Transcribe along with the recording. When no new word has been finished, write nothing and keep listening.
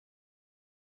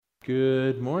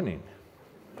Good morning.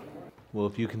 Well,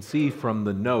 if you can see from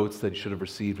the notes that you should have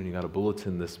received when you got a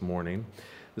bulletin this morning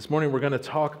we're going to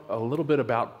talk a little bit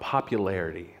about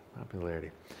popularity.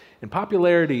 And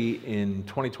popularity in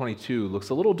 2022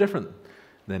 looks a little different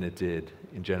than it did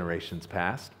in generations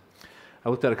past. I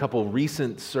looked at a couple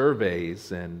recent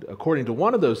surveys, and according to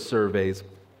one of those surveys,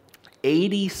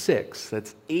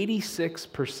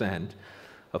 86%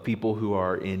 of people who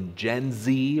are in Gen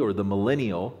Z or the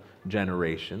millennial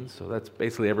generation, so that's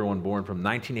basically everyone born from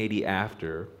 1980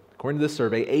 after, according to this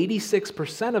survey,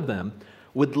 86% of them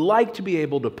would like to be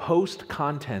able to post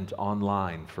content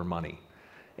online for money.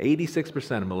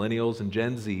 86% of millennials and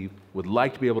Gen Z would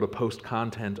like to be able to post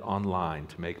content online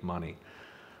to make money.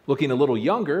 Looking a little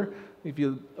younger,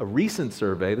 a recent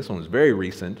survey, this one was very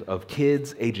recent, of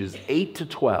kids ages 8 to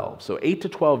 12. So 8 to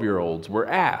 12-year-olds were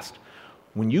asked,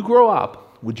 when you grow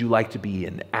up, would you like to be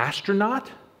an astronaut,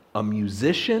 a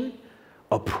musician,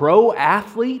 a pro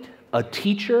athlete, a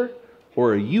teacher,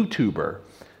 or a YouTuber?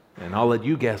 And I'll let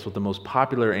you guess what the most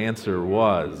popular answer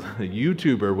was. A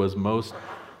YouTuber was most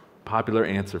popular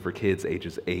answer for kids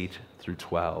ages 8 through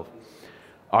 12.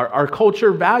 Our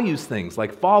culture values things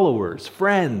like followers,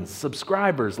 friends,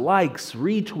 subscribers, likes,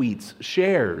 retweets,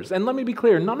 shares. And let me be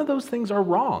clear, none of those things are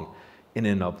wrong in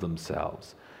and of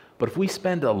themselves. But if we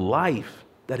spend a life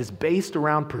that is based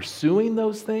around pursuing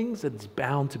those things, it's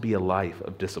bound to be a life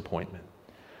of disappointment.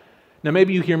 Now,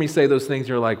 maybe you hear me say those things,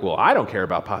 you're like, well, I don't care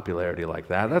about popularity like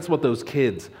that. That's what those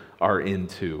kids are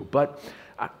into. But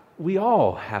we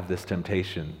all have this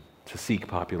temptation to seek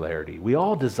popularity. We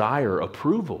all desire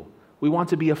approval. We want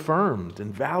to be affirmed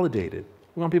and validated.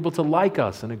 We want people to like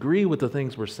us and agree with the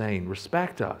things we're saying,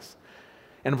 respect us.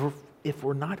 And if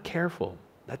we're not careful,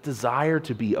 that desire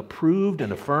to be approved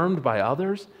and affirmed by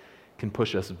others can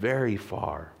push us very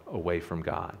far away from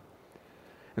God.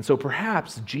 And so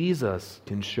perhaps Jesus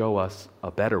can show us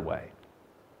a better way.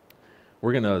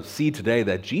 We're going to see today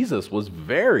that Jesus was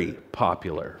very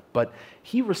popular, but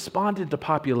he responded to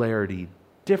popularity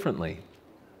differently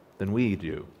than we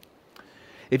do.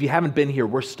 If you haven't been here,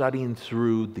 we're studying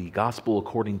through the Gospel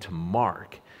according to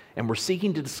Mark, and we're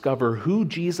seeking to discover who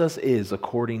Jesus is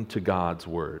according to God's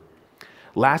Word.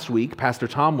 Last week, Pastor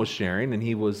Tom was sharing, and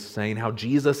he was saying how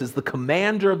Jesus is the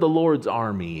commander of the Lord's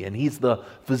army, and he's the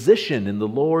physician in the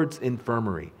Lord's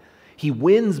infirmary. He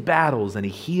wins battles, and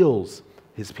he heals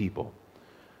his people.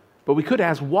 But we could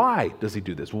ask, why does he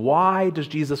do this? Why does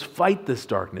Jesus fight this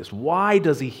darkness? Why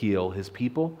does he heal his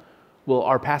people? Well,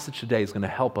 our passage today is going to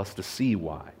help us to see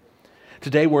why.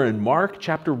 Today, we're in Mark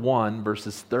chapter 1,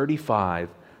 verses 35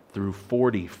 through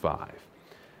 45.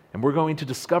 And we're going to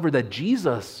discover that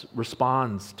Jesus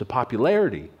responds to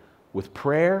popularity with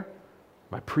prayer,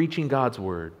 by preaching God's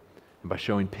word, and by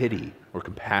showing pity or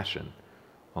compassion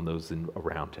on those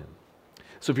around him.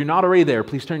 So if you're not already there,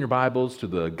 please turn your Bibles to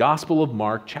the Gospel of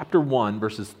Mark, chapter 1,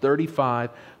 verses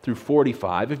 35 through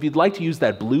 45. If you'd like to use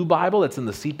that blue Bible that's in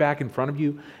the seat back in front of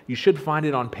you, you should find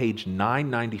it on page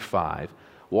 995.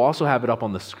 We'll also have it up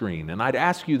on the screen. And I'd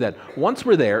ask you that once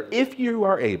we're there, if you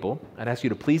are able, I'd ask you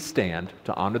to please stand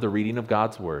to honor the reading of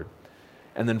God's Word,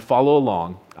 and then follow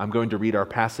along. I'm going to read our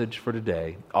passage for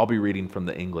today. I'll be reading from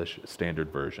the English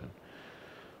Standard Version.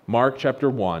 Mark chapter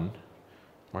 1,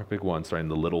 Mark big 1, starting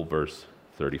the little verse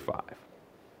 35.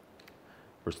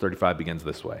 Verse 35 begins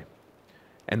this way.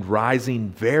 And rising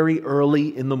very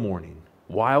early in the morning,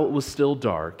 while it was still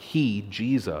dark, he,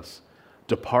 Jesus,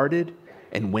 departed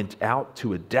and went out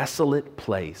to a desolate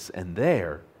place, and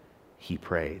there he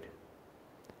prayed.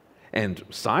 And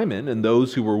Simon and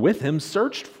those who were with him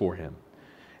searched for him.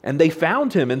 And they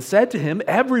found him and said to him,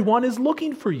 everyone is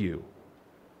looking for you.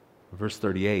 Verse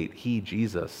 38, he,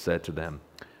 Jesus, said to them,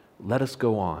 let us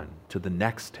go on to the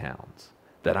next towns,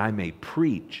 that I may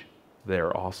preach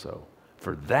there also,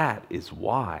 for that is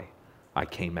why I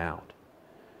came out.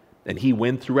 And he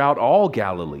went throughout all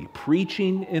Galilee,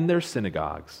 preaching in their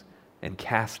synagogues and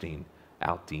casting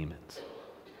out demons.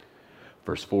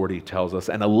 Verse 40 tells us,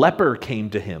 and a leper came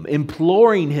to him,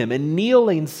 imploring him, and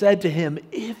kneeling said to him,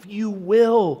 if you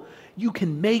will, you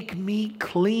can make me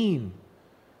clean.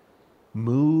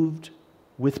 Moved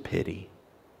with pity,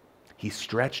 he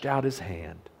stretched out his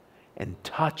hand and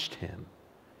touched him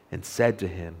and said to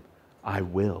him, I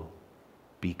will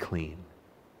be clean.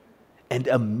 And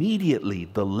immediately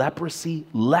the leprosy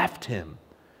left him,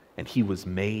 and he was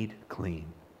made clean.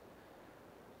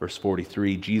 Verse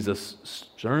 43, Jesus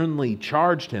sternly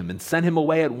charged him and sent him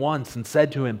away at once and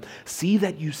said to him, see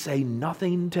that you say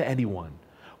nothing to anyone,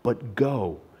 but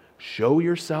go, show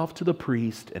yourself to the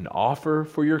priest and offer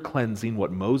for your cleansing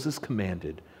what Moses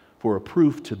commanded for a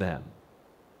proof to them.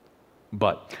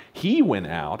 But he went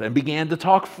out and began to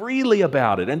talk freely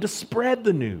about it and to spread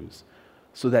the news,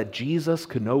 so that Jesus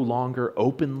could no longer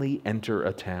openly enter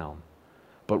a town,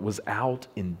 but was out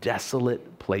in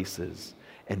desolate places,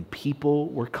 and people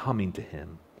were coming to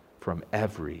him from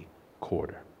every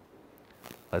quarter.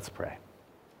 Let's pray.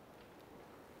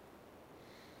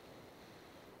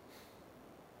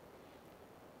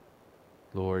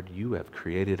 Lord, you have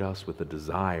created us with a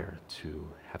desire to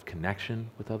have connection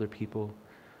with other people,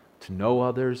 to know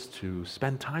others, to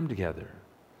spend time together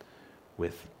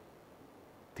with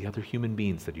the other human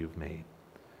beings that you've made.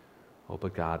 Oh,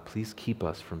 but God, please keep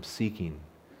us from seeking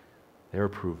their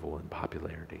approval and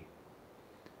popularity.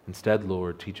 Instead,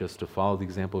 Lord, teach us to follow the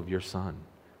example of your Son.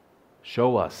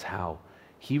 Show us how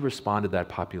he responded to that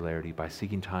popularity by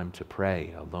seeking time to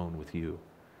pray alone with you,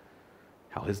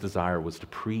 how his desire was to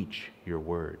preach your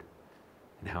word,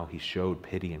 and how he showed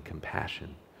pity and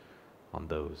compassion on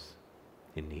those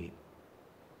in need.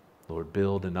 Lord,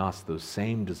 build in us those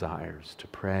same desires to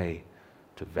pray,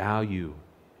 to value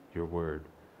your word,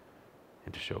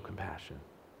 and to show compassion.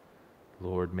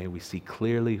 Lord, may we see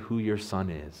clearly who your Son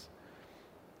is,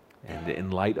 and in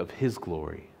light of his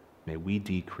glory, may we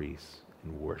decrease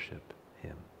and worship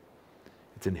him.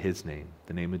 It's in his name,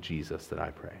 the name of Jesus, that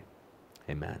I pray.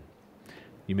 Amen.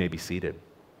 You may be seated.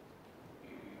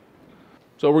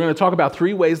 So we're going to talk about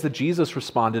three ways that Jesus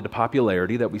responded to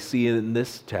popularity that we see in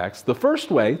this text. The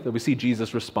first way that we see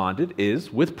Jesus responded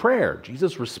is with prayer.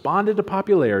 Jesus responded to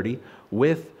popularity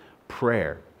with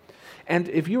prayer. And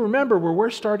if you remember, where we're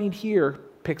starting here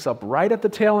picks up right at the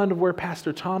tail end of where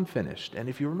Pastor Tom finished. And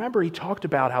if you remember, he talked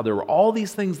about how there were all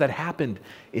these things that happened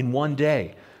in one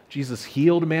day. Jesus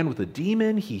healed a man with a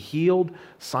demon. He healed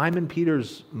Simon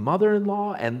Peter's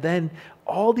mother-in-law. And then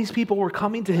all these people were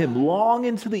coming to him long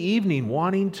into the evening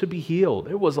wanting to be healed.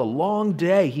 It was a long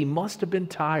day. He must have been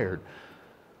tired.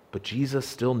 But Jesus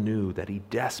still knew that he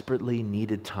desperately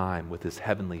needed time with his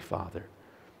heavenly Father.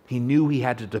 He knew he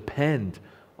had to depend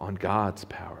on God's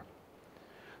power.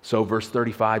 So verse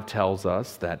 35 tells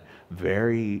us that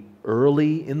very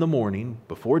early in the morning,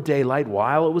 before daylight,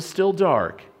 while it was still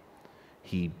dark,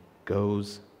 he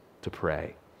goes to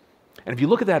pray. And if you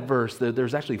look at that verse,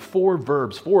 there's actually four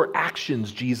verbs, four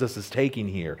actions Jesus is taking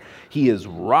here. He is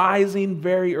rising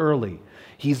very early.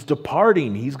 He's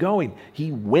departing. He's going.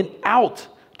 He went out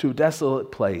to a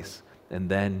desolate place, and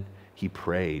then he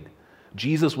prayed.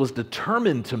 Jesus was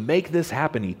determined to make this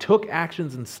happen. He took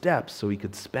actions and steps so he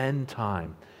could spend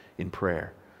time in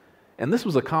prayer. And this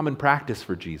was a common practice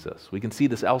for Jesus. We can see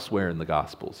this elsewhere in the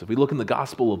Gospels. If we look in the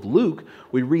Gospel of Luke,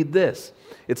 we read this.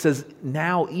 It says,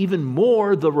 "Now even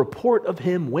more the report of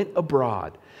him went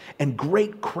abroad, and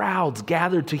great crowds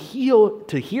gathered to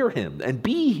hear him and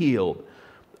be healed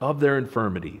of their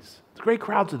infirmities." Great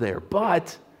crowds are there,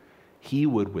 but he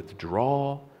would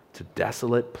withdraw to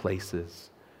desolate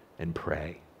places and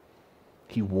pray.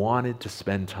 He wanted to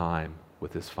spend time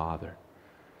with his Father.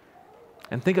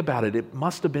 And think about it, it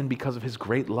must have been because of his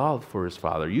great love for his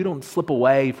Father. You don't slip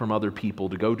away from other people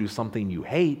to go do something you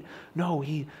hate. No,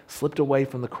 he slipped away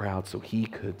from the crowd so he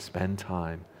could spend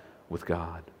time with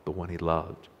God, the one he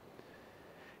loved.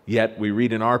 Yet we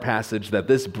read in our passage that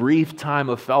this brief time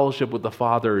of fellowship with the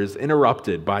Father is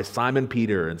interrupted by Simon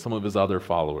Peter and some of his other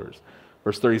followers.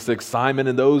 Verse 36, Simon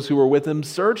and those who were with him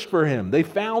searched for him. They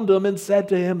found him and said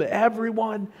to him,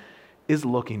 "Everyone is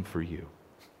looking for you."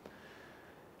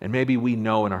 And maybe we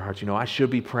know in our hearts, I should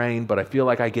be praying, but I feel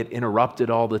like I get interrupted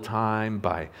all the time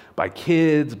by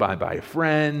kids, by a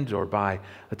friend, or by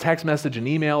a text message, an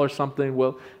email or something.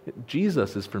 Well,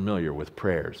 Jesus is familiar with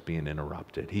prayers being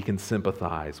interrupted. He can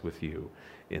sympathize with you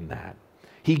in that.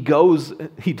 He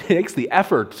takes the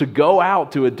effort to go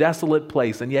out to a desolate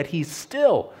place, and yet he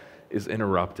still is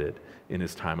interrupted in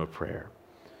his time of prayer.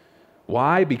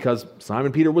 Why? Because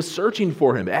Simon Peter was searching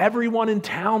for him. Everyone in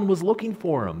town was looking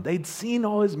for him. They'd seen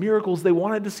all his miracles. They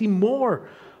wanted to see more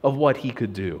of what he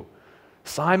could do.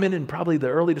 Simon and probably the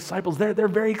early disciples, they're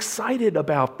very excited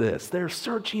about this. They're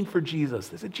searching for Jesus.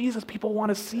 They said, "Jesus, people want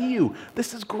to see you.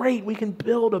 This is great. We can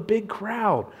build a big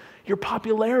crowd. Your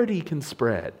popularity can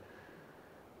spread."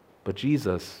 But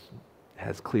Jesus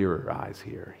has clearer eyes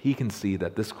here. He can see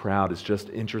that this crowd is just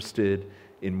interested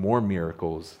in more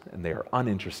miracles, and they are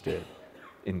uninterested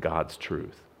in God's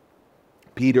truth.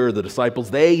 Peter, the disciples,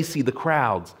 they see the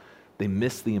crowds. They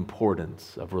miss the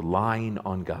importance of relying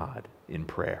on God in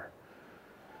prayer.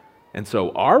 And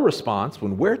so our response,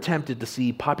 when we're tempted to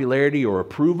see popularity or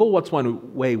approval, what's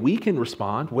one way we can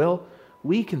respond? Well,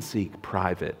 we can seek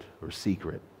private or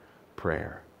secret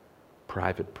prayer.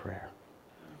 Private prayer.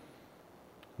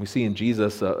 We see in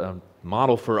Jesus a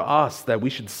model for us that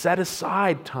we should set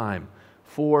aside time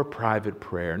for private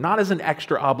prayer, not as an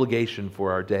extra obligation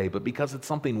for our day, but because it's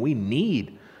something we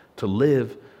need to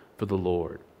live for the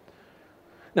Lord.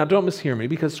 Now, don't mishear me,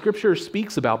 because Scripture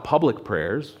speaks about public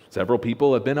prayers. Several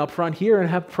people have been up front here and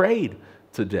have prayed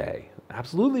today.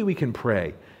 Absolutely, we can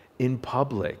pray in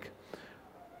public.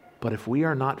 But if we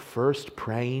are not first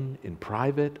praying in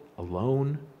private,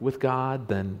 alone with God,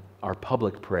 then our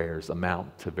public prayers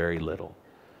amount to very little.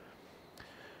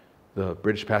 The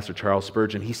British pastor Charles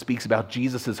Spurgeon, he speaks about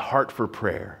Jesus' heart for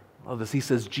prayer. I love this. He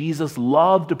says, Jesus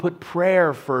loved to put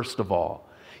prayer first of all.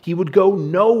 He would go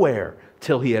nowhere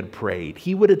till he had prayed.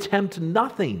 He would attempt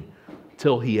nothing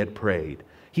till he had prayed.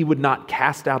 He would not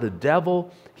cast out a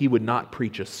devil. He would not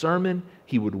preach a sermon.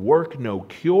 He would work no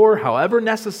cure, however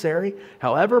necessary,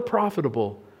 however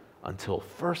profitable, until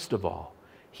first of all,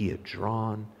 he had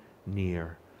drawn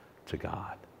near to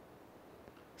God.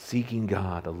 Seeking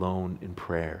God alone in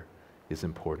prayer is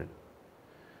important.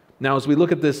 Now, as we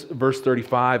look at this verse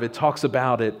 35, it talks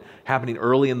about it happening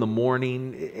early in the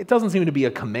morning. It doesn't seem to be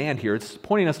a command here. It's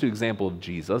pointing us to an example of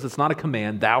Jesus. It's not a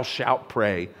command, thou shalt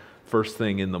pray first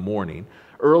thing in the morning.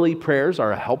 Early prayers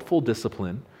are a helpful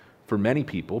discipline for many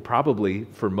people, probably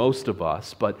for most of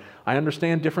us, but I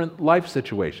understand different life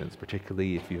situations,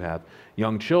 particularly if you have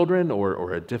young children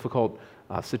or a difficult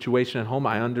situation at home.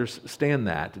 I understand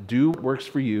that. Do what works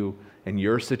for you and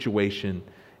your situation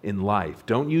in life.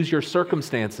 Don't use your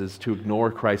circumstances to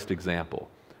ignore Christ's example.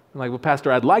 Like, well,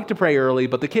 Pastor, I'd like to pray early,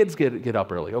 but the kids get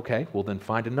up early. Okay, well then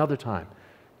find another time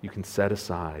you can set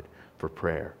aside for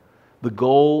prayer. The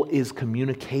goal is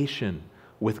communication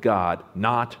with God,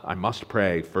 not I must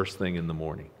pray first thing in the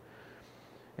morning.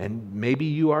 And maybe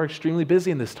you are extremely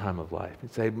busy in this time of life. You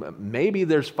say, maybe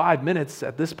there's 5 minutes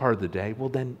at this part of the day. Well,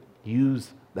 then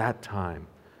use that time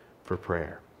for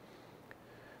prayer.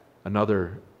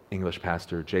 Another English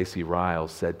pastor, J.C. Ryle,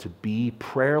 said, to be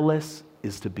prayerless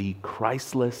is to be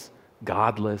Christless,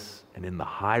 godless, and in the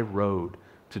high road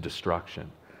to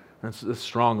destruction. That's a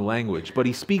strong language, but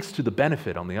he speaks to the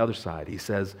benefit on the other side. He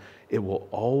says, it will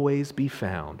always be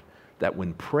found that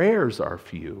when prayers are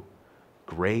few,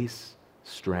 grace,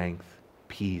 strength,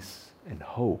 peace, and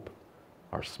hope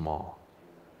are small.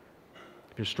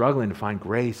 If you're struggling to find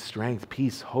grace, strength,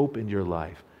 peace, hope in your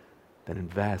life, then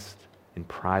invest in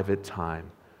private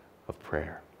time of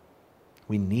prayer.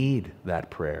 We need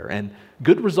that prayer, and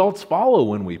good results follow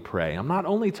when we pray. I'm not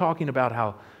only talking about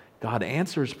how God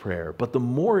answers prayer, but the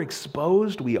more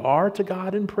exposed we are to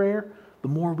God in prayer, the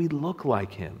more we look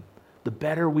like Him, the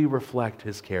better we reflect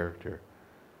His character.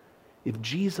 If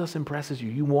Jesus impresses you,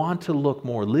 you want to look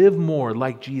more, live more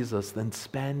like Jesus, then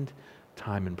spend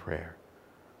time in prayer.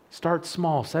 Start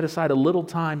small, set aside a little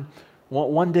time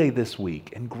one day this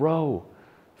week, and grow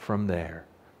from there.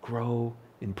 Grow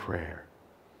in prayer.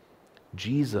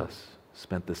 Jesus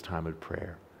spent this time in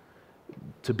prayer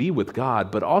to be with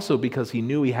God, but also because he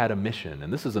knew he had a mission.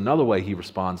 And this is another way he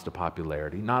responds to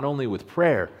popularity, not only with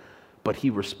prayer, but he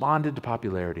responded to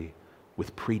popularity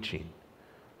with preaching.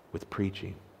 With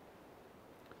preaching.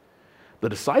 The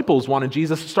disciples wanted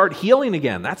Jesus to start healing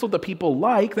again. That's what the people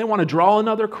like. They want to draw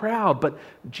another crowd, but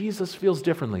Jesus feels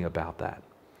differently about that.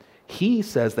 He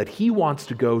says that he wants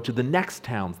to go to the next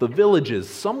towns, the villages,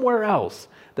 somewhere else,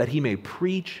 that he may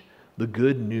preach the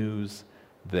good news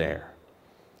there.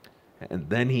 And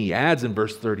then he adds in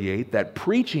verse 38 that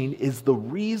preaching is the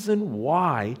reason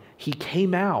why he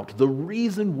came out, the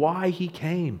reason why he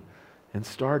came and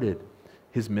started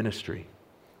his ministry.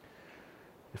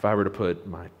 If I were to put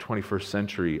my 21st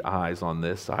century eyes on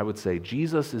this, I would say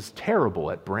Jesus is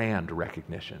terrible at brand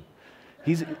recognition.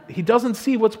 He doesn't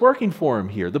see what's working for him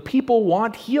here. The people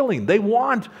want healing. They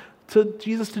want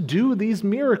Jesus to do these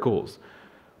miracles.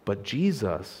 But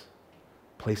Jesus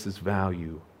places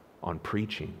value on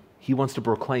preaching. He wants to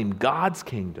proclaim God's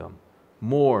kingdom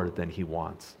more than he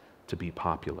wants to be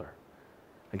popular.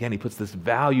 Again, he puts this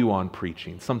value on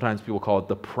preaching. Sometimes people call it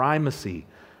the primacy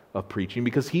of preaching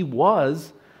because he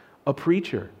was a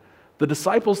preacher. The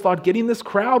disciples thought getting this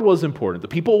crowd was important. The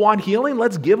people want healing,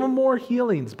 let's give them more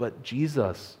healings. But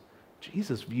Jesus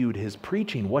viewed his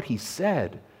preaching, what he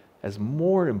said, as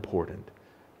more important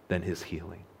than his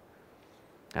healing.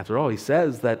 After all, he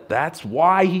says that that's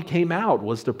why he came out,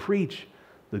 was to preach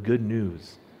the good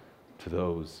news to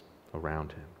those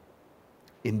around him.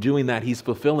 In doing that, he's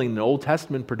fulfilling the Old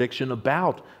Testament prediction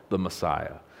about the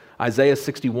Messiah. Isaiah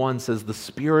 61 says, the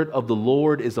Spirit of the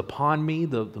Lord is upon me,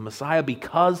 the Messiah,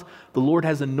 because the Lord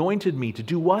has anointed me to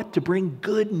do what? To bring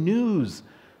good news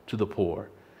to the poor.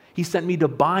 He sent me to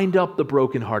bind up the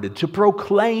brokenhearted, to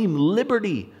proclaim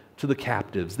liberty to the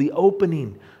captives, the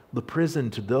opening the prison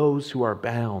to those who are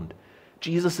bound,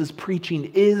 Jesus'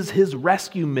 preaching is his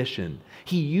rescue mission.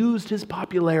 He used his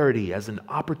popularity as an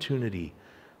opportunity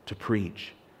to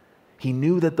preach. He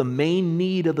knew that the main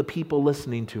need of the people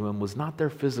listening to him was not their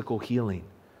physical healing,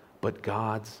 but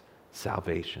God's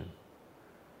salvation.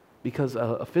 Because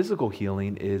a physical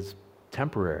healing is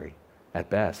temporary at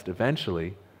best.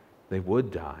 Eventually, they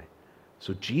would die.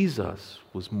 So Jesus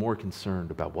was more concerned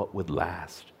about what would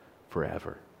last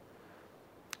forever.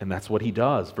 And that's what he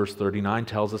does. Verse 39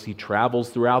 tells us he travels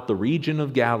throughout the region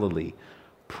of Galilee,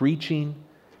 preaching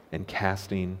and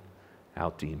casting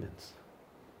out demons.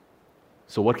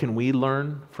 So what can we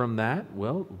learn from that?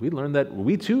 Well, we learn that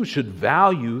we too should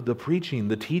value the preaching,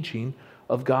 the teaching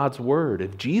of God's word.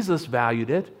 If Jesus valued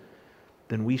it,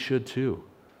 then we should too.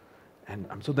 And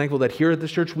I'm so thankful that here at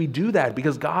this church we do that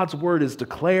because God's word is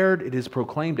declared, it is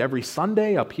proclaimed every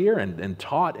Sunday up here and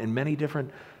taught in many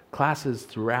different classes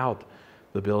throughout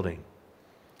the building.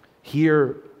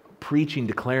 Here, preaching,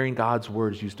 declaring God's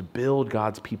word is used to build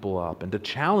God's people up and to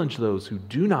challenge those who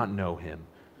do not know him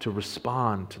to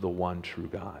respond to the one true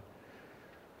God.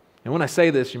 And when I say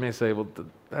this, you may say, well,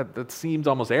 that seems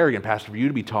almost arrogant, Pastor, for you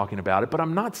to be talking about it, but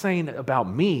I'm not saying about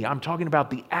me. I'm talking about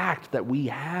the act that we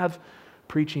have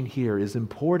preaching here is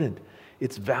important.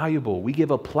 It's valuable. We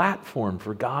give a platform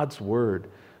for God's word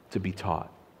to be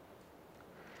taught.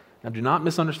 Now, do not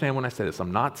misunderstand when I say this.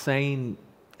 I'm not saying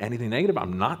anything negative.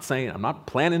 I'm not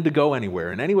planning to go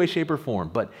anywhere in any way, shape, or form.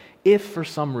 But if for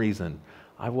some reason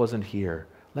I wasn't here,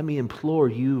 let me implore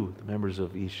you, the members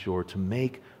of East Shore, to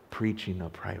make preaching a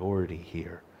priority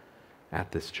here at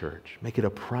this church. Make it a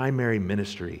primary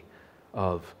ministry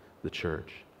of the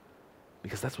church.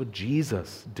 Because that's what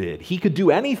Jesus did. He could do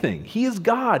anything. He is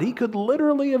God. He could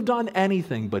literally have done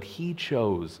anything, but he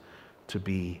chose to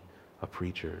be a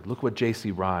preacher. Look what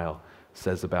J.C. Ryle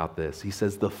says about this. He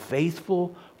says, the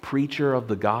faithful preacher of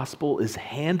the gospel is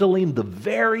handling the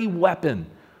very weapon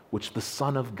which the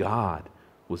Son of God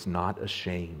was not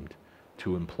ashamed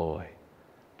to employ.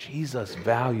 Jesus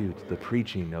valued the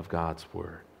preaching of God's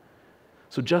word.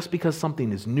 So just because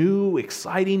something is new,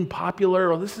 exciting,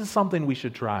 popular, or this is something we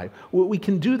should try, we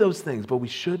can do those things, but we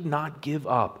should not give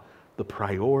up the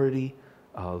priority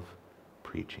of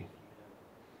preaching.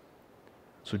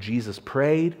 So Jesus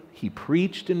prayed, he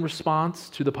preached in response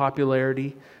to the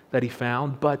popularity that he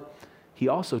found, but he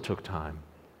also took time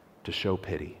to show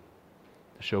pity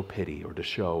or to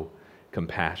show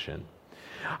compassion.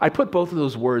 I put both of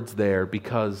those words there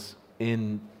because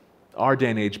in our day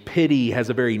and age, pity has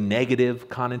a very negative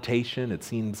connotation. It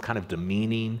seems kind of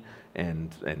demeaning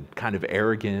and kind of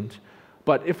arrogant.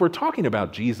 But if we're talking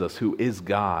about Jesus, who is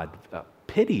God,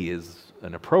 pity is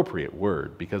an appropriate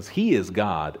word because he is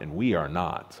God and we are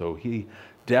not. So he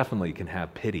definitely can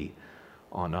have pity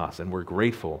on us, and we're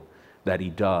grateful that he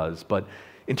does. But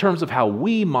in terms of how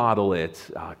we model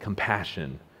it,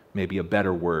 compassion may be a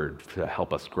better word to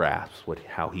help us grasp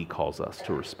how he calls us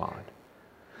to respond.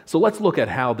 So let's look at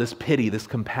how this pity, this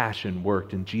compassion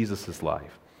worked in Jesus'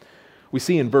 life. We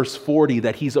see in verse 40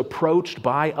 that he's approached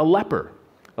by a leper.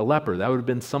 A leper, that would have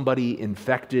been somebody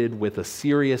infected with a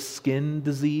serious skin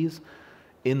disease.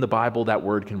 In the Bible, that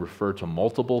word can refer to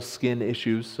multiple skin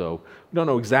issues, so we don't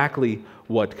know exactly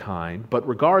what kind. But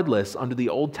regardless, under the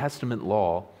Old Testament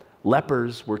law,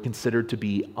 lepers were considered to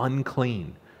be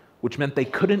unclean, which meant they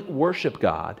couldn't worship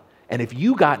God. And if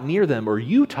you got near them or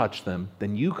you touched them,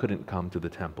 then you couldn't come to the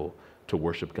temple to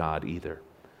worship God either.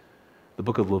 The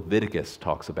book of Leviticus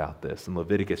talks about this in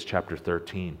Leviticus chapter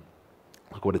 13.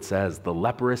 Look what it says. The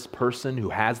leprous person who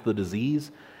has the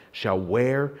disease shall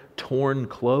wear torn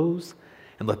clothes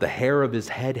and let the hair of his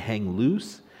head hang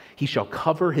loose. He shall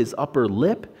cover his upper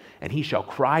lip and he shall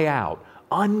cry out,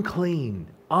 unclean,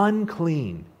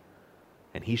 unclean.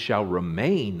 And he shall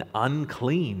remain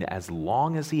unclean as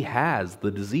long as he has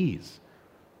the disease.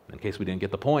 In case we didn't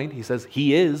get the point, he says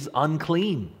he is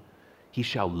unclean. He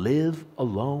shall live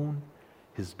alone.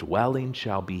 His dwelling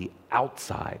shall be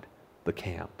outside the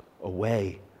camp,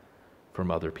 away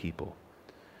from other people.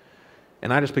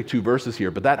 And I just picked 2 verses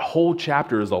here, but that whole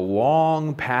chapter is a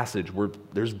long passage where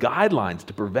there's guidelines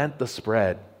to prevent the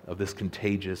spread of this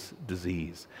contagious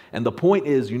disease. And the point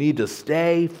is you need to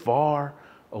stay far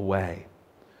away.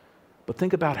 But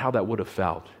think about how that would have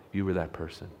felt if you were that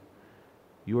person.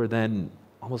 You are then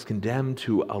almost condemned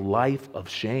to a life of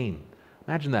shame.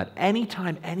 Imagine that.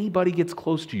 Anytime anybody gets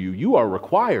close to you, you are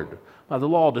required by the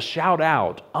law to shout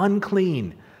out,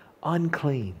 unclean,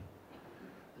 unclean.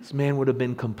 This man would have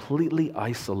been completely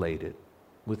isolated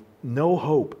with no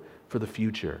hope for the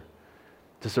future.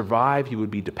 To survive, he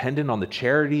would be dependent on the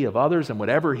charity of others and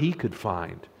whatever he could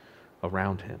find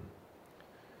around him.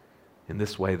 In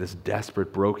this way, this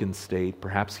desperate, broken state,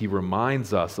 perhaps he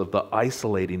reminds us of the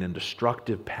isolating and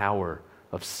destructive power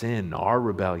of sin, our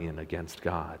rebellion against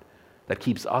God, that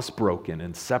keeps us broken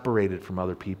and separated from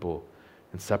other people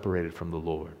and separated from the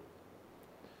Lord.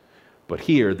 But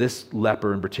here, this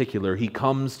leper in particular, he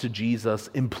comes to Jesus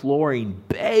imploring,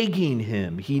 begging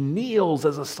him. He kneels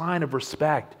as a sign of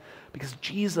respect because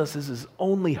Jesus is his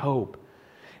only hope.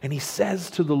 And he says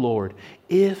to the Lord,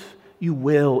 if you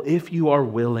will, if you are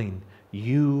willing,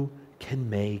 you can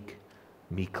make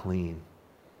me clean.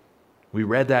 We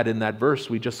read that in that verse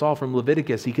we just saw from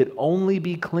Leviticus. He could only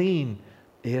be clean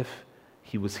if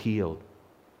he was healed.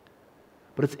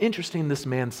 But it's interesting this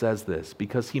man says this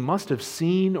because he must have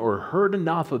seen or heard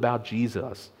enough about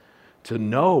Jesus to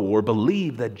know or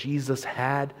believe that Jesus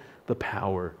had the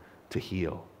power to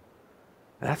heal.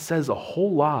 And that says a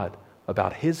whole lot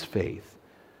about his faith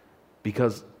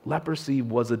because leprosy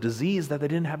was a disease that they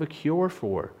didn't have a cure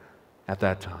for at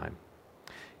that time.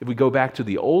 If we go back to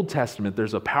the Old Testament,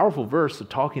 there's a powerful verse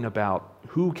talking about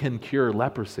who can cure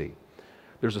leprosy.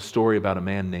 There's a story about a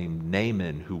man named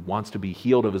Naaman who wants to be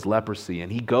healed of his leprosy,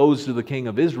 and he goes to the king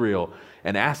of Israel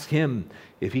and asks him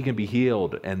if he can be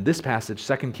healed. And this passage,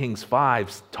 2 Kings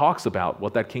 5, talks about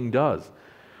what that king does.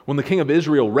 When the king of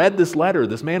Israel read this letter,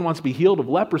 this man wants to be healed of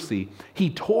leprosy, he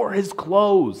tore his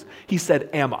clothes. He said,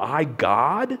 "Am I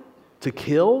God to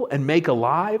kill and make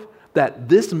alive, that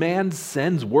this man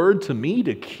sends word to me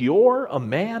to cure a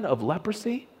man of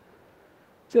leprosy?"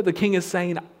 See, the king is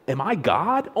saying, am I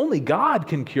God? Only God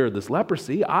can cure this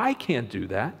leprosy. I can't do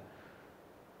that.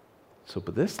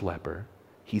 But this leper,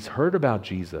 he's heard about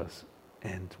Jesus,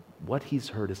 and what he's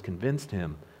heard has convinced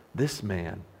him this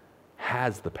man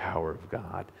has the power of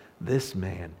God. This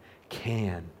man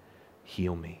can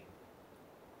heal me.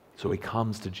 So he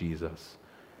comes to Jesus.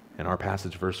 And our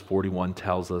passage, verse 41,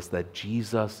 tells us that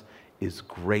Jesus is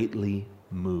greatly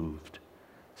moved.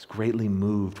 He's greatly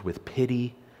moved with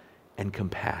pity and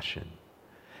compassion.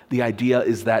 The idea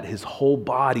is that his whole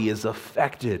body is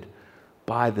affected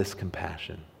by this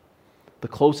compassion. The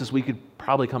closest we could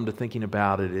probably come to thinking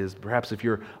about it is perhaps if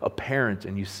you're a parent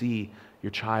and you see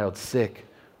your child sick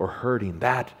or hurting,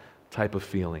 that type of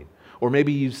feeling. Or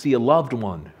maybe you see a loved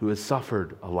one who has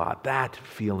suffered a lot. That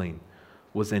feeling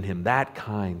was in him, that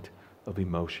kind of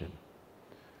emotion.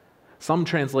 Some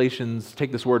translations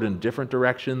take this word in a different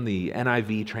direction. The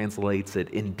NIV translates it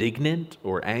indignant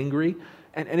or angry.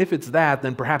 And if it's that,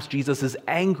 then perhaps Jesus is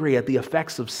angry at the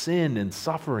effects of sin and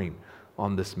suffering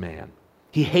on this man.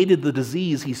 He hated the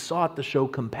disease. He sought to show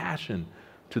compassion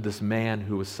to this man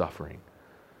who was suffering.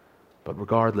 But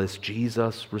regardless,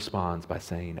 Jesus responds by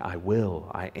saying,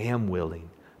 I am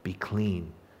willing, be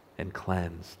clean and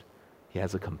cleansed. He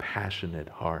has a compassionate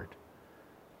heart.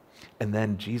 And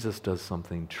then Jesus does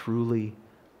something truly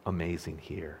amazing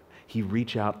here. He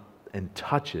reaches out and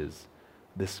touches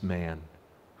this man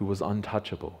who was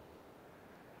untouchable.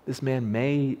 This man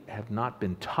may have not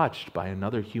been touched by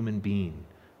another human being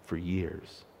for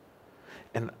years.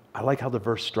 And I like how the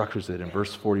verse structures it in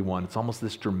verse 41. It's almost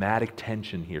this dramatic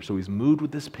tension here. So he's moved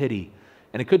with this pity.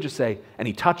 And it could just say, and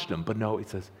he touched him. But no, it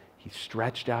says he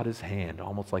stretched out his hand,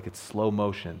 almost like it's slow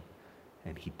motion,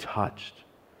 and he touched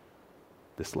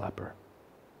this leper.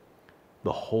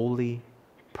 The holy,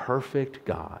 perfect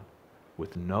God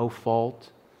with no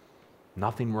fault,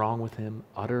 nothing wrong with him,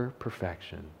 utter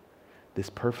perfection. This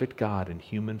perfect God in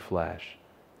human flesh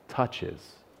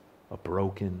touches a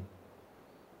broken,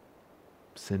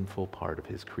 sinful part of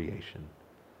his creation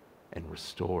and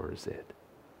restores it.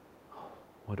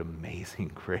 What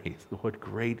amazing grace, what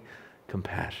great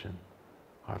compassion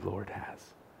our Lord has.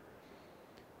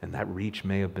 And that reach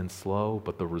may have been slow,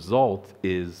 but the result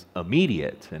is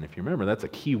immediate. And if you remember, that's a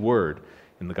key word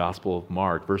in the Gospel of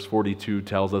Mark. Verse 42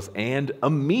 tells us, and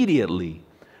immediately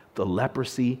the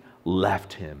leprosy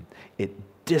left him. It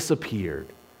disappeared,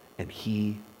 and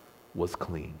he was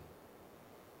clean.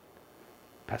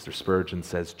 Pastor Spurgeon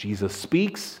says, Jesus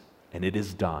speaks, and it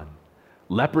is done.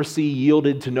 Leprosy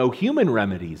yielded to no human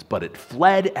remedies, but it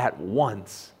fled at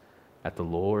once at the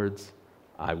Lord's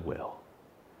 "I will."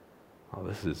 Oh,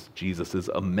 this is Jesus'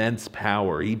 immense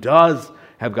power. He does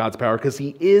have God's power because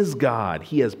he is God.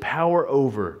 He has power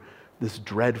over this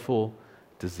dreadful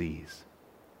disease.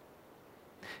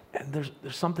 And there's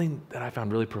something that I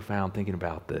found really profound thinking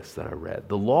about this that I read.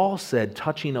 The law said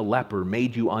touching a leper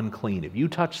made you unclean. If you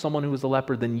touched someone who was a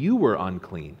leper, then you were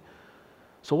unclean.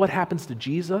 So what happens to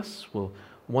Jesus? Well,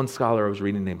 one scholar I was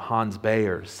reading named Hans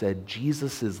Bayer said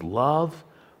Jesus' love,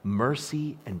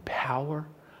 mercy, and power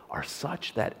are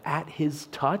such that at his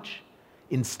touch,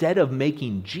 instead of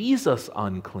making Jesus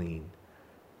unclean,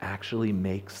 actually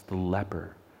makes the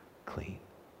leper clean.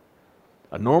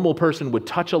 A normal person would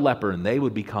touch a leper and they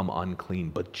would become unclean.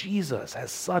 But Jesus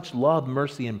has such love,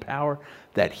 mercy, and power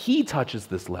that he touches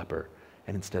this leper,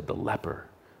 and instead the leper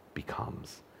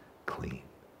becomes clean.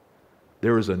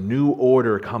 There is a new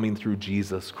order coming through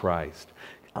Jesus Christ.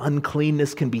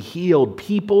 Uncleanness can be healed.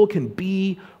 People can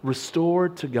be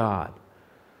restored to God.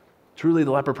 Truly,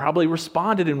 the leper probably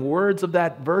responded in words of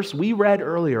that verse we read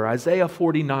earlier, Isaiah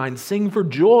 49, "Sing for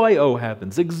joy, O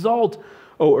heavens, exult,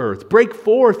 O earth, break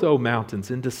forth, O mountains,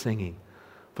 into singing.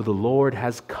 For the Lord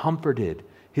has comforted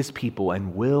his people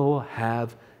and will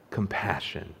have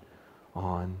compassion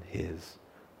on his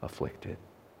afflicted."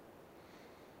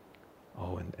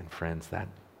 Oh, and friends, that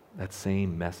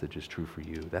same message is true for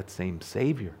you. That same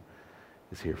Savior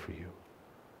is here for you.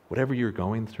 Whatever you're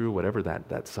going through, whatever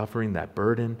that suffering, that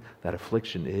burden, that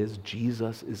affliction is,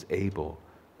 Jesus is able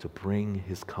to bring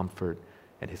his comfort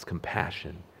and his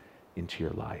compassion into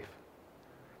your life.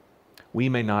 We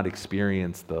may not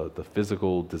experience the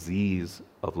physical disease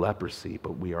of leprosy,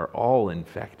 but we are all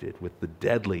infected with the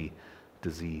deadly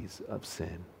disease of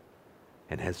sin.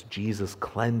 And has Jesus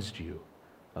cleansed you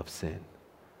of sin?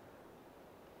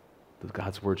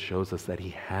 God's word shows us that he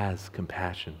has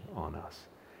compassion on us.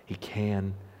 He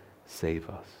can save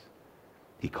us.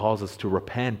 He calls us to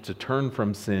repent, to turn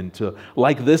from sin, to,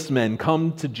 like this man,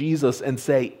 come to Jesus and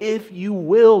say, "If you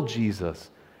will, Jesus,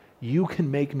 you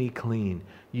can make me clean.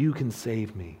 You can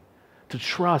save me." To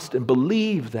trust and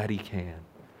believe that he can.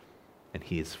 And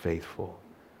he is faithful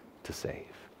to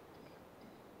save.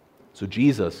 So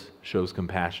Jesus shows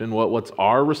compassion. What's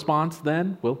our response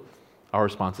then? Well, our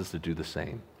response is to do the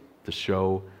same, to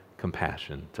show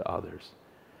compassion to others.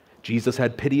 Jesus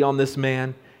had pity on this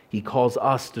man. He calls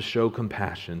us to show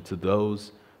compassion to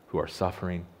those who are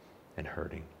suffering and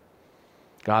hurting.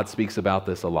 God speaks about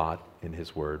this a lot in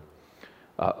his word.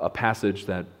 A passage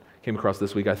that came across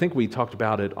this week, I think we talked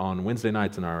about it on Wednesday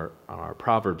nights in our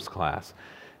Proverbs class.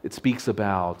 It speaks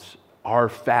about our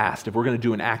fast. If we're going to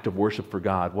do an act of worship for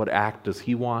God, what act does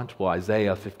he want? Well,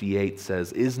 Isaiah 58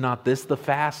 says, "Is not this the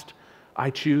fast I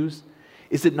choose?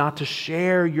 Is it not to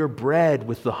share your bread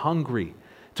with the hungry,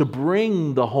 to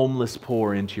bring the homeless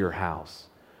poor into your house?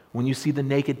 When you see the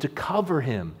naked, to cover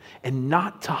him, and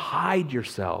not to hide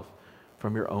yourself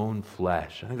from your own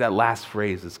flesh." I think that last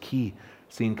phrase is key,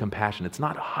 seeing compassion. It's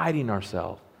not hiding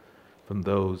ourselves from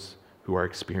those who are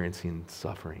experiencing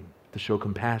suffering. To show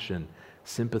compassion,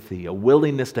 sympathy, a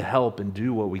willingness to help and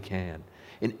do what we can,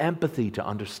 an empathy to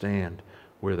understand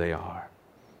where they are.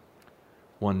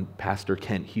 One pastor,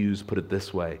 Kent Hughes, put it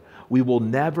this way: "We will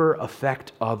never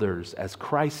affect others as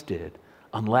Christ did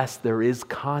unless there is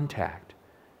contact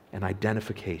and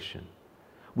identification.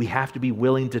 We have to be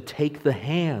willing to take the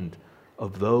hand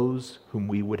of those whom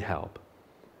we would help."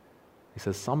 He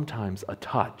says sometimes a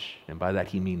touch, and by that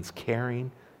he means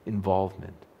caring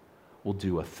involvement, will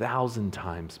do 1,000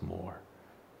 times more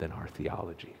than our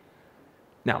theology.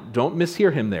 Now, don't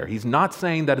mishear him there. He's not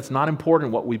saying that it's not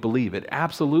important what we believe. It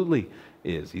absolutely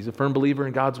is. He's a firm believer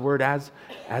in God's word, as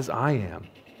I am.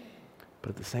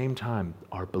 But at the same time,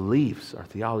 our beliefs, our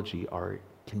theology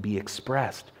can be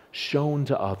expressed, shown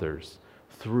to others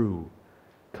through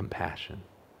compassion.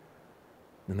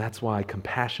 And that's why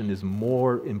compassion is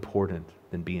more important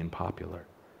than being popular.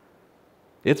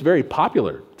 It's very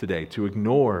popular today to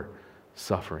ignore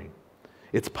suffering.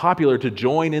 It's popular to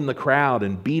join in the crowd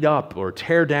and beat up or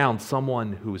tear down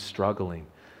someone who is struggling.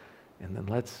 And then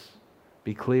let's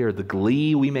be clear, the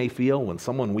glee we may feel when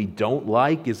someone we don't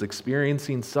like is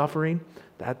experiencing suffering,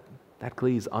 that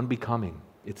glee is unbecoming.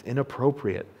 It's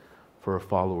inappropriate for a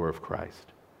follower of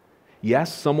Christ.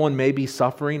 Yes, someone may be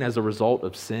suffering as a result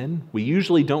of sin. We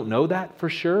usually don't know that for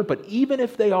sure, but even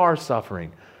if they are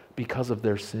suffering because of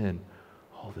their sin,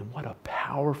 then what a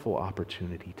powerful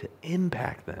opportunity to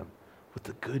impact them with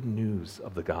the good news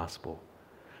of the gospel,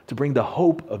 to bring the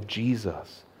hope of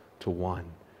Jesus to one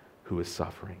who is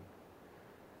suffering.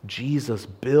 Jesus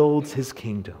builds his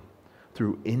kingdom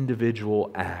through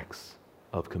individual acts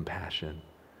of compassion,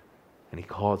 and he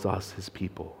calls us, his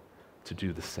people, to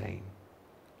do the same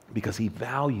because he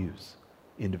values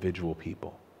individual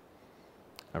people.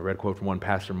 I read a quote from one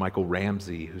pastor, Michael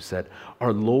Ramsey, who said,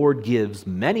 "Our Lord gives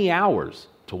many hours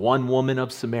to one woman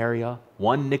of Samaria,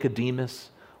 one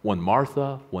Nicodemus, one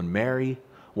Martha, one Mary,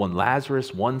 one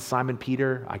Lazarus, one Simon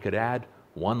Peter, I could add,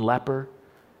 one leper."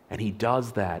 And he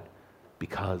does that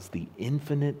because the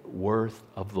infinite worth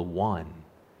of the one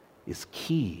is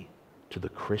key to the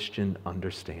Christian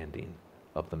understanding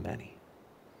of the many.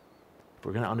 If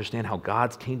we're going to understand how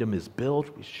God's kingdom is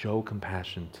built, we show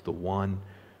compassion to the one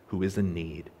who is in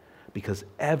need, because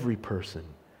every person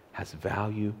has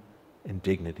value and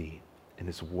dignity and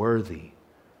is worthy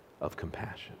of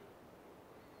compassion.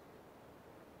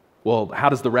 Well, how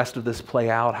does the rest of this play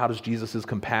out? How does Jesus'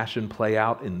 compassion play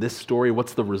out in this story?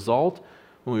 What's the result?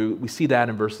 We see that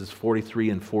in verses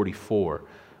 43 and 44,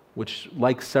 which,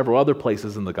 like several other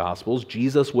places in the Gospels,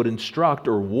 Jesus would instruct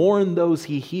or warn those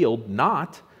he healed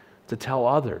not to tell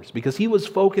others, because he was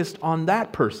focused on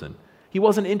that person. He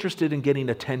wasn't interested in getting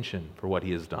attention for what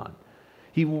he has done.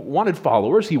 He wanted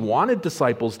followers, he wanted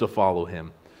disciples to follow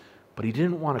him, but he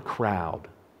didn't want a crowd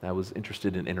that was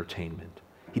interested in entertainment.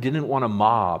 He didn't want a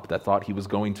mob that thought he was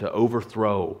going to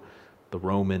overthrow the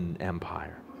Roman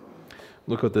Empire.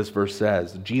 Look what this verse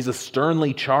says. Jesus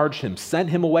sternly charged him, sent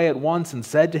him away at once, and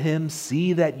said to him,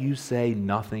 "See that you say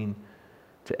nothing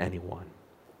to anyone."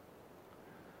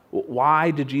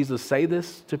 Why did Jesus say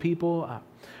this to people?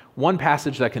 One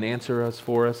passage that can answer us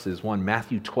for us is one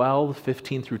Matthew 12,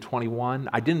 15 through 21.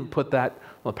 I didn't put that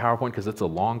on the PowerPoint because it's a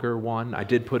longer one. I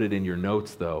did put it in your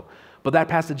notes though. But that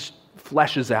passage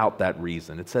fleshes out that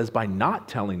reason. It says by not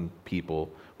telling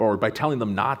people, or by telling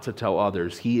them not to tell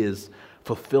others, he is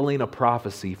fulfilling a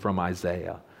prophecy from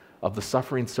Isaiah of the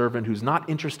suffering servant who's not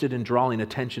interested in drawing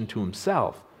attention to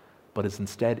himself, but is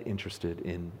instead interested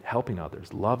in helping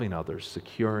others, loving others,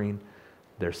 securing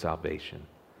their salvation.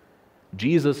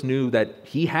 Jesus knew that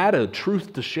he had a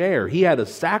truth to share. He had a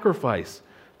sacrifice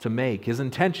to make. His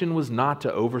intention was not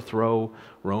to overthrow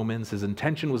Romans. His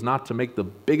intention was not to make the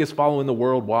biggest following in the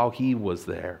world while he was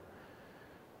there.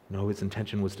 No, his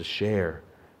intention was to share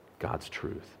God's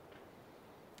truth.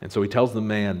 And so he tells the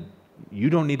man, you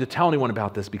don't need to tell anyone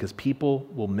about this because people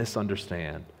will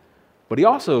misunderstand. But he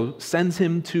also sends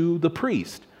him to the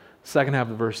priest. Second half of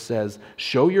the verse says,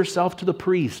 show yourself to the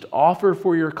priest, offer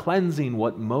for your cleansing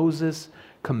what Moses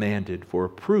commanded for a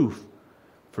proof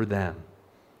for them.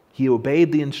 He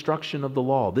obeyed the instruction of the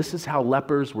law. This is how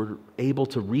lepers were able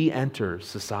to re-enter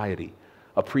society.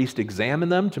 A priest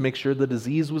examined them to make sure the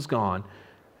disease was gone,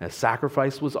 and a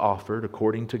sacrifice was offered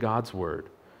according to God's word.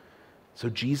 So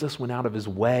Jesus went out of his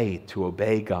way to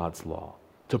obey God's law,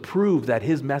 to prove that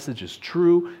his message is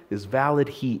true, is valid.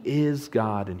 He is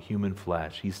God in human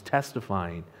flesh. He's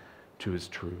testifying to his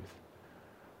truth.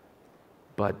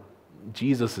 But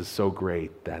Jesus is so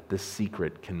great that this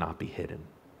secret cannot be hidden.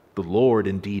 The Lord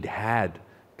indeed had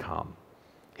come.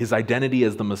 His identity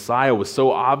as the Messiah was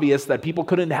so obvious that people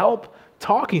couldn't help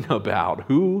talking about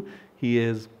who he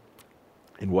is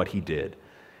and what he did.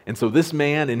 And so this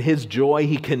man, in his joy,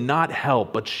 he cannot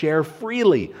help but share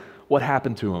freely what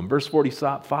happened to him. Verse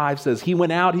 45 says, he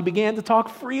went out, he began to talk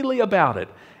freely about it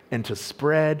and to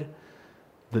spread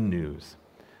the news.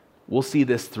 We'll see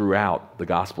this throughout the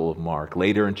Gospel of Mark.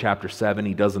 Later in chapter 7,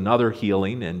 he does another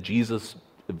healing, and Jesus,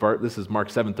 this is Mark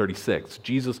 7:36,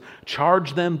 Jesus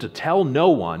charged them to tell no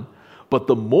one, but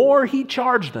the more he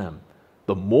charged them,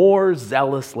 the more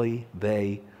zealously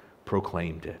they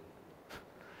proclaimed it.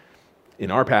 In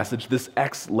our passage, this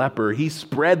ex-leper, he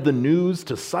spread the news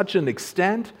to such an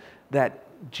extent that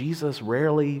Jesus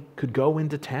rarely could go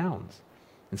into towns.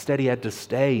 Instead, he had to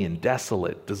stay in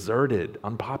desolate, deserted,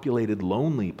 unpopulated,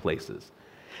 lonely places.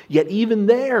 Yet even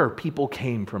there, people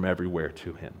came from everywhere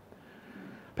to him.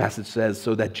 The passage says,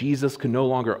 so that Jesus could no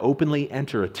longer openly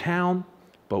enter a town,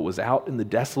 but was out in the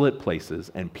desolate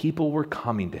places, and people were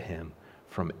coming to him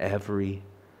from every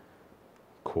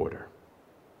quarter.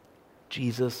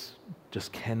 Jesus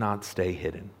just cannot stay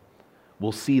hidden.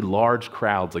 We'll see large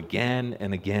crowds again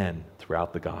and again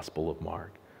throughout the Gospel of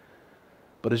Mark.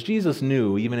 But as Jesus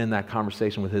knew, even in that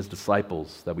conversation with his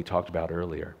disciples that we talked about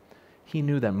earlier, he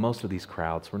knew that most of these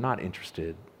crowds were not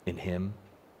interested in him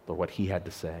or what he had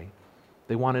to say.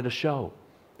 They wanted a show.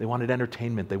 They wanted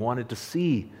entertainment. They wanted to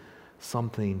see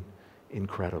something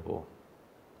incredible.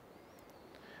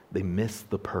 They missed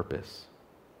the purpose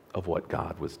of what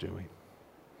God was doing.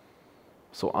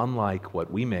 So unlike what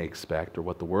we may expect or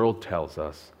what the world tells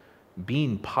us,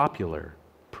 being popular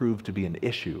proved to be an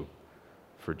issue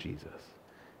for Jesus.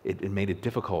 It made it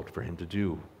difficult for him to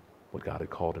do what God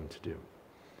had called him to do.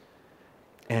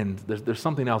 And there's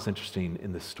something else interesting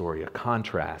in this story, a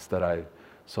contrast that I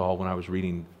saw when I was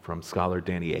reading from scholar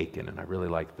Danny Akin, and I really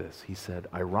like this. He said,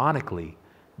 ironically,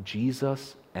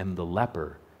 Jesus and the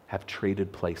leper have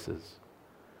traded places.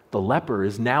 The leper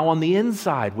is now on the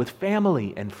inside with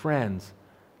family and friends,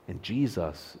 and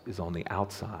Jesus is on the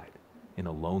outside in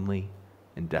a lonely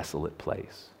and desolate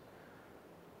place.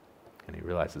 And he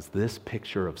realizes this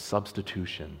picture of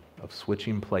substitution, of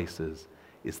switching places,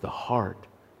 is the heart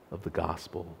of the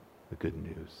gospel, the good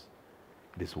news.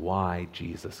 It is why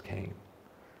Jesus came.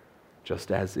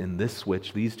 Just as in this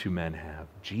switch these two men have,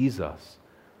 Jesus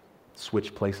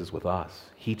switched places with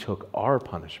us. He took our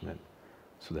punishment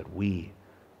so that we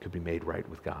could be made right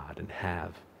with God and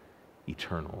have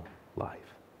eternal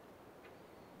life.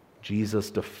 Jesus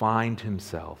defined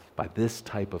himself by this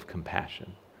type of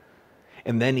compassion.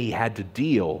 And then he had to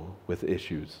deal with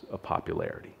issues of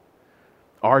popularity.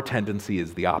 Our tendency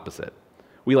is the opposite.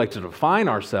 We like to define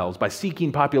ourselves by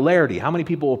seeking popularity, how many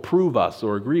people approve us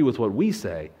or agree with what we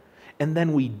say, and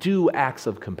then we do acts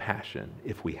of compassion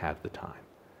if we have the time.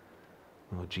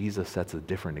 Well, Jesus sets a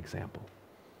different example.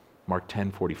 Mark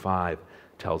 10:45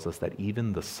 tells us that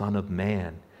even the Son of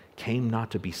Man came not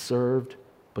to be served,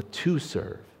 but to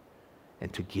serve,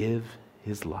 and to give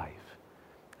his life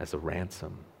as a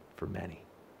ransom for many.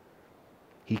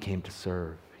 He came to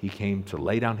serve. He came to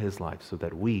lay down his life so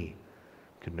that we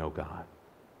could know God.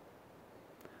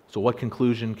 So what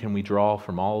conclusion can we draw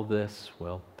from all of this?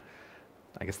 Well,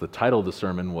 I guess the title of the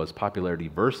sermon was Popularity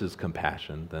versus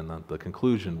Compassion. Then the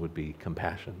conclusion would be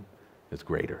compassion is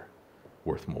greater,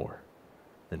 worth more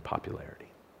than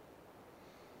popularity.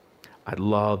 I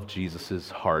love Jesus'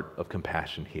 heart of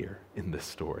compassion here in this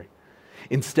story.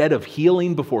 Instead of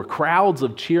healing before crowds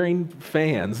of cheering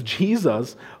fans,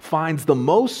 Jesus finds the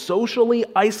most socially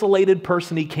isolated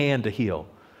person he can to heal.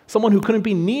 Someone who couldn't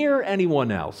be near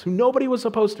anyone else, who nobody was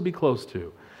supposed to be close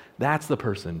to. That's the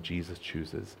person Jesus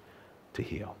chooses to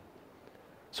heal.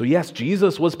 So yes,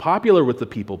 Jesus was popular with the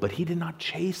people, but he did not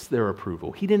chase their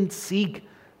approval. He didn't seek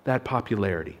that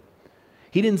popularity.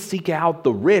 He didn't seek out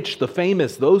the rich, the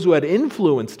famous, those who had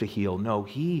influence to heal. No,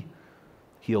 he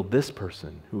healed this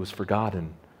person who was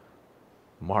forgotten,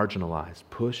 marginalized,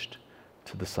 pushed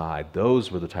to the side.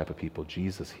 Those were the type of people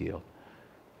Jesus healed.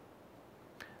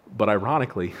 But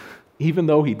ironically, even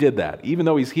though he did that, even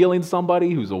though he's healing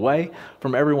somebody who's away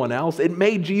from everyone else, it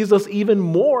made Jesus even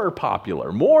more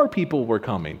popular. More people were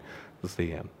coming to see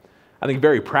him. I think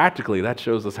very practically that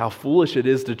shows us how foolish it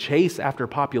is to chase after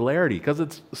popularity because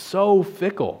it's so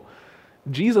fickle.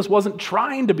 Jesus wasn't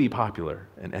trying to be popular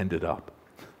and ended up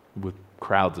with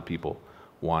crowds of people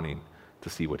wanting to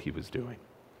see what he was doing.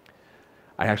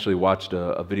 I actually watched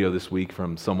a video this week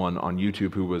from someone on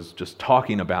YouTube who was just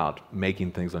talking about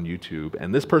making things on YouTube.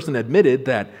 And this person admitted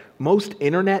that most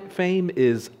internet fame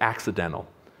is accidental.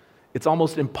 It's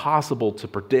almost impossible to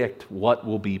predict what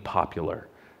will be popular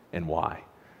and why.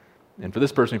 And for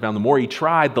this person, he found the more he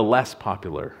tried, the less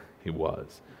popular he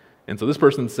was. And so this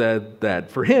person said that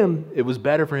for him, it was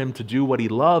better for him to do what he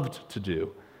loved to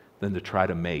do than to try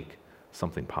to make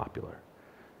something popular.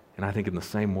 And I think in the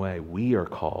same way, we are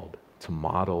called to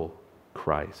model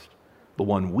Christ, the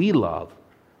one we love,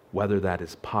 whether that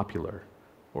is popular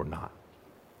or not.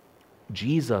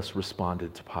 Jesus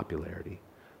responded to popularity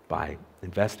by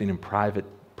investing in private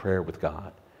prayer with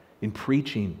God, in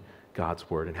preaching God's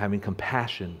word, and having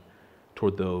compassion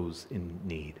toward those in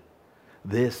need.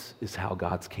 This is how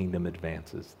God's kingdom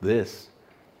advances. This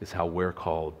is how we're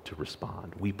called to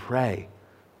respond. We pray,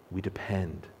 we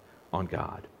depend on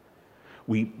God.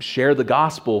 We share the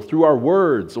gospel through our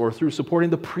words or through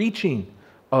supporting the preaching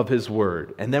of his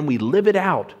word. And then we live it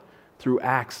out through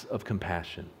acts of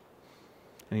compassion.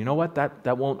 And you know what?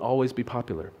 That won't always be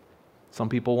popular. Some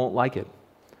people won't like it.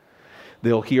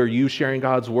 They'll hear you sharing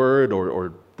God's word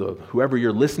or whoever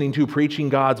you're listening to preaching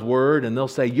God's word, and they'll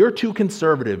say, you're too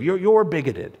conservative, you're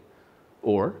bigoted.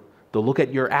 Or they'll look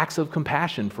at your acts of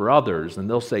compassion for others, and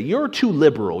they'll say, you're too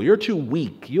liberal, you're too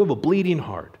weak, you have a bleeding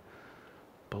heart.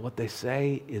 But what they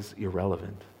say is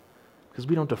irrelevant because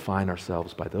we don't define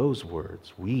ourselves by those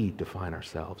words. We define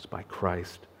ourselves by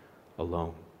Christ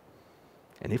alone.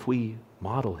 And if we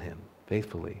model him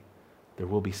faithfully, there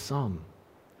will be some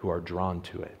who are drawn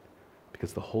to it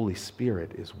because the Holy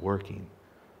Spirit is working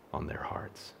on their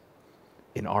hearts.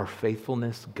 In our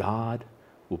faithfulness, God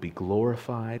will be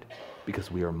glorified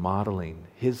because we are modeling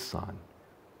his Son,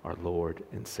 our Lord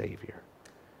and Savior.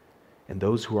 And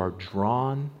those who are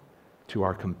drawn to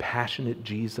our compassionate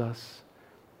Jesus,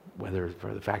 whether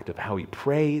for the fact of how he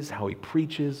prays, how he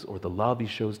preaches, or the love he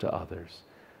shows to others,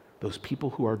 those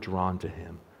people who are drawn to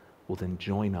him will then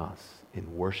join us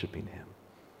in worshiping him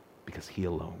because he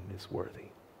alone is worthy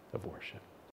of worship.